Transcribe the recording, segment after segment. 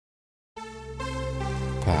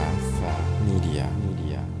Media.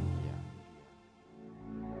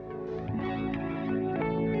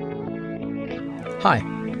 Hi,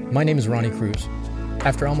 my name is Ronnie Cruz.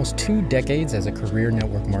 After almost 2 decades as a career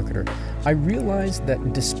network marketer, I realized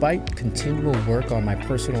that despite continual work on my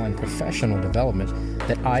personal and professional development,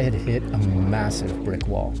 that I had hit a massive brick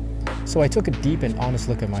wall. So I took a deep and honest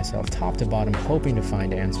look at myself, top to bottom, hoping to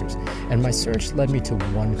find answers, and my search led me to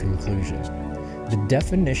one conclusion. The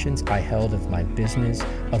definitions I held of my business,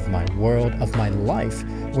 of my world, of my life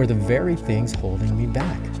were the very things holding me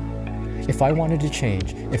back. If I wanted to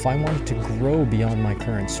change, if I wanted to grow beyond my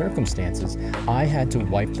current circumstances, I had to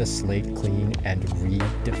wipe the slate clean and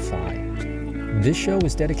redefine. This show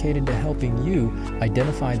is dedicated to helping you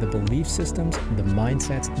identify the belief systems, the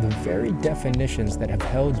mindsets, the very definitions that have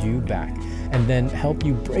held you back, and then help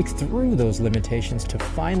you break through those limitations to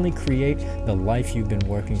finally create the life you've been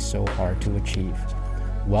working so hard to achieve.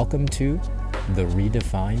 Welcome to the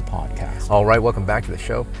Redefine Podcast. All right, welcome back to the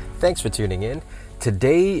show. Thanks for tuning in.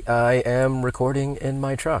 Today, I am recording in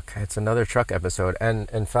my truck. It's another truck episode, and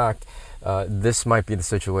in fact, this might be the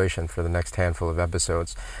situation for the next handful of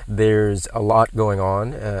episodes. There's a lot going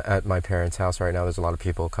on at my parents' house right now. There's a lot of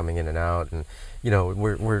people coming in and out, and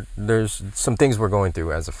there's some things we're going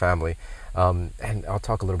through as a family, and I'll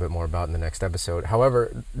talk a little bit more about in the next episode.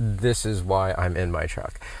 However, this is why I'm in my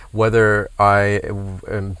truck. Whether I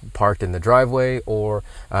am parked in the driveway or,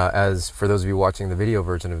 as for those of you watching the video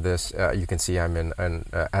version of this, you can see I'm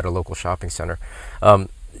at a local shopping center.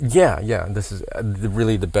 This is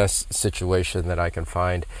really the best situation that I can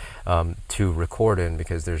find to record in,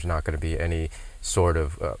 because there's not going to be any sort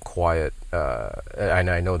of quiet. And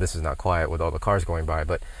I know this is not quiet with all the cars going by,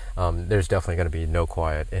 but there's definitely going to be no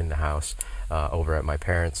quiet in the house over at my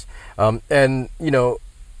parents'.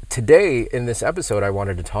 Today in this episode, I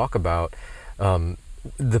wanted to talk about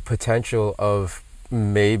the potential of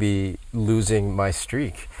maybe losing my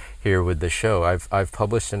streak here with the show. I've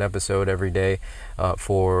published an episode every day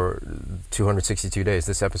for 262 days.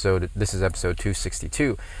 This is episode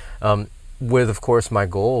 262, with of course my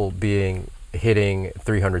goal being hitting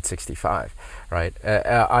 365, right?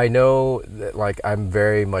 I know that, I'm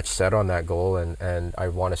very much set on that goal, and I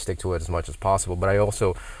want to stick to it as much as possible, but I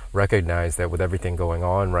also recognize that with everything going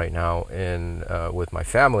on right now with my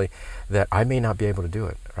family, that I may not be able to do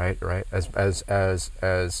it, right?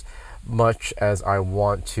 As much as I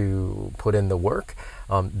want to put in the work,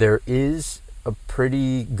 there is a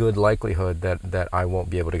pretty good likelihood that I won't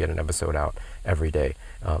be able to get an episode out every day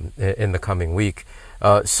in the coming week.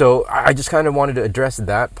 So I just kind of wanted to address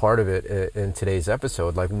that part of it in today's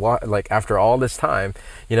episode. After all this time,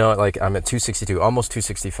 I'm at 262, almost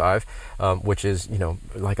 265, which is,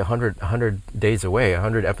 100 days away,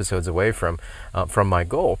 100 episodes away from my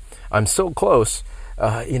goal. I'm so close,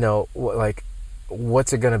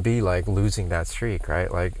 what's it going to be like losing that streak,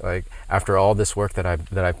 right? Like after all this work that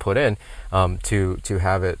I put in, to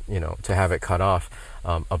have it cut off,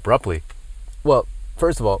 abruptly. Well,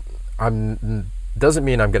 first of all, doesn't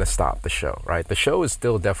mean I'm going to stop the show, right? The show is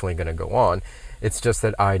still definitely going to go on. It's just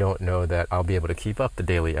that I don't know that I'll be able to keep up the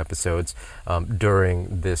daily episodes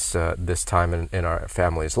during this time in our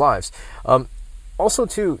family's lives. Also,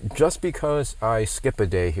 too, just because I skip a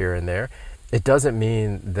day here and there, it doesn't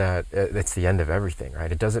mean that it's the end of everything,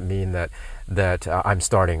 right? It doesn't mean that I'm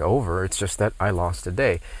starting over. It's just that I lost a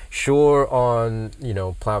day. Sure, on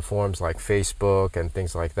platforms like Facebook and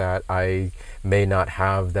things like that, I may not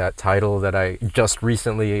have that title that I just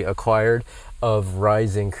recently acquired of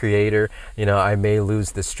rising creator. I may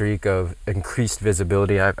lose the streak of increased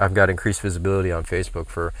visibility. I've got increased visibility on Facebook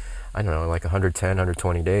for 110,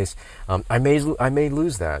 120 days. I may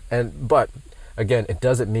lose that, but again, it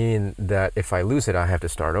doesn't mean that if I lose it, I have to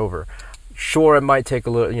start over. Sure, it might take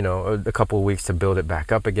a couple of weeks to build it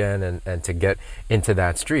back up again and to get into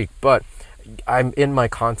that streak, but I'm in my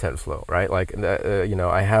content flow, right?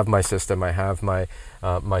 I have my system, I have my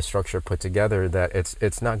structure put together, that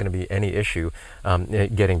it's not going to be any issue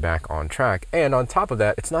getting back on track. And on top of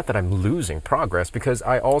that, it's not that I'm losing progress, because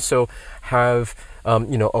I also have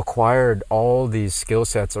acquired all these skill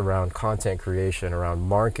sets around content creation, around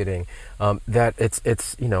marketing, that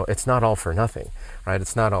it's not all for nothing, right?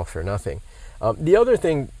 It's not all for nothing. The other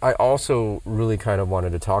thing I also really kind of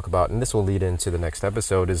wanted to talk about, and this will lead into the next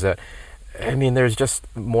episode, is that there's just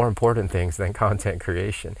more important things than content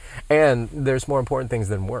creation, and there's more important things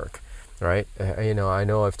than work, right? I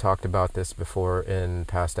know I've talked about this before in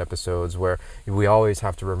past episodes, where we always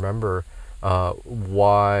have to remember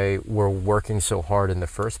why we're working so hard in the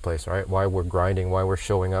first place, right? Why we're grinding, why we're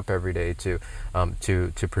showing up every day to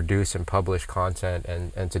produce and publish content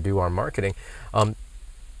and to do our marketing.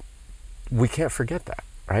 We can't forget that,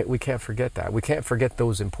 right? We can't forget that. We can't forget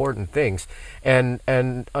those important things, and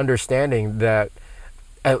understanding that.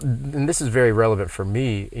 And this is very relevant for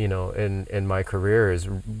me, in my career, is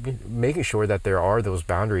making sure that there are those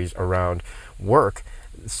boundaries around work,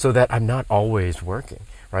 so that I'm not always working,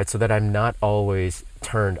 right? So that I'm not always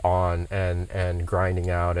turned on and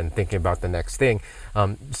grinding out and thinking about the next thing,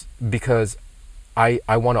 because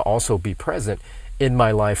I want to also be present in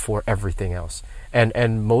my life for everything else,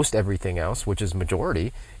 and most everything else, which is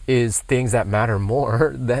majority, is things that matter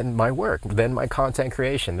more than my work, than my content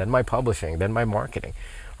creation, than my publishing, than my marketing,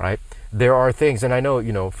 right? There are things, and I know,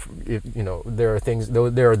 there are things,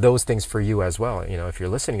 there are those things for you as well. If you're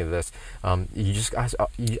listening to this,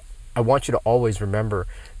 I want you to always remember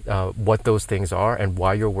what those things are and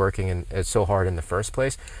why you're working so hard in the first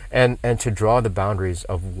place, and to draw the boundaries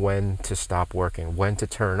of when to stop working, when to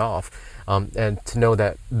turn off, and to know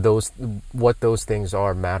that what those things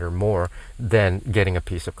are matter more than getting a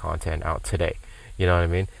piece of content out today. You know what I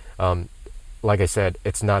mean? Like I said,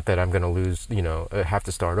 it's not that I'm going to lose, have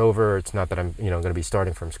to start over. It's not that I'm, going to be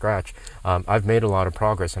starting from scratch. I've made a lot of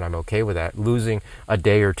progress, and I'm okay with that. Losing a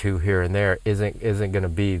day or two here and there isn't going to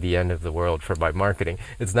be the end of the world for my marketing.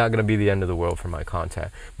 It's not going to be the end of the world for my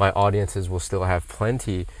content. My audiences will still have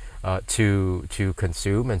plenty to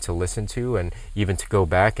consume and to listen to, and even to go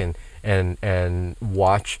back and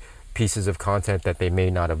watch pieces of content that they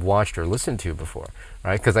may not have watched or listened to before,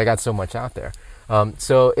 right? Because I got so much out there.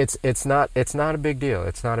 So it's not a big deal.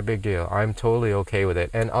 It's not a big deal. I'm totally okay with it.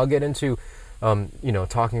 And I'll get into,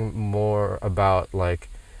 talking more about like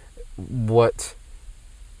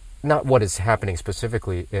not what is happening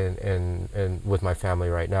specifically in with my family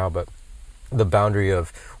right now, but the boundary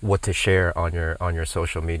of what to share on your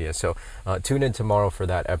social media. So tune in tomorrow for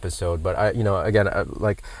that episode. But I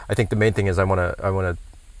think the main thing is I want to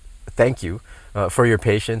thank you for your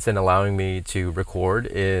patience in allowing me to record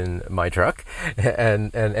in my truck,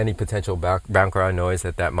 and any potential background noise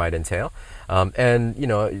that might entail. I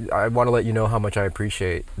want to let you know how much I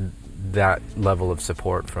appreciate that level of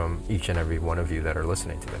support from each and every one of you that are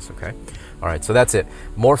listening to this, okay? All right, so that's it.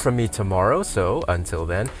 More from me tomorrow. So until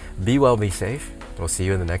then, be well, be safe. We'll see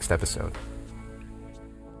you in the next episode.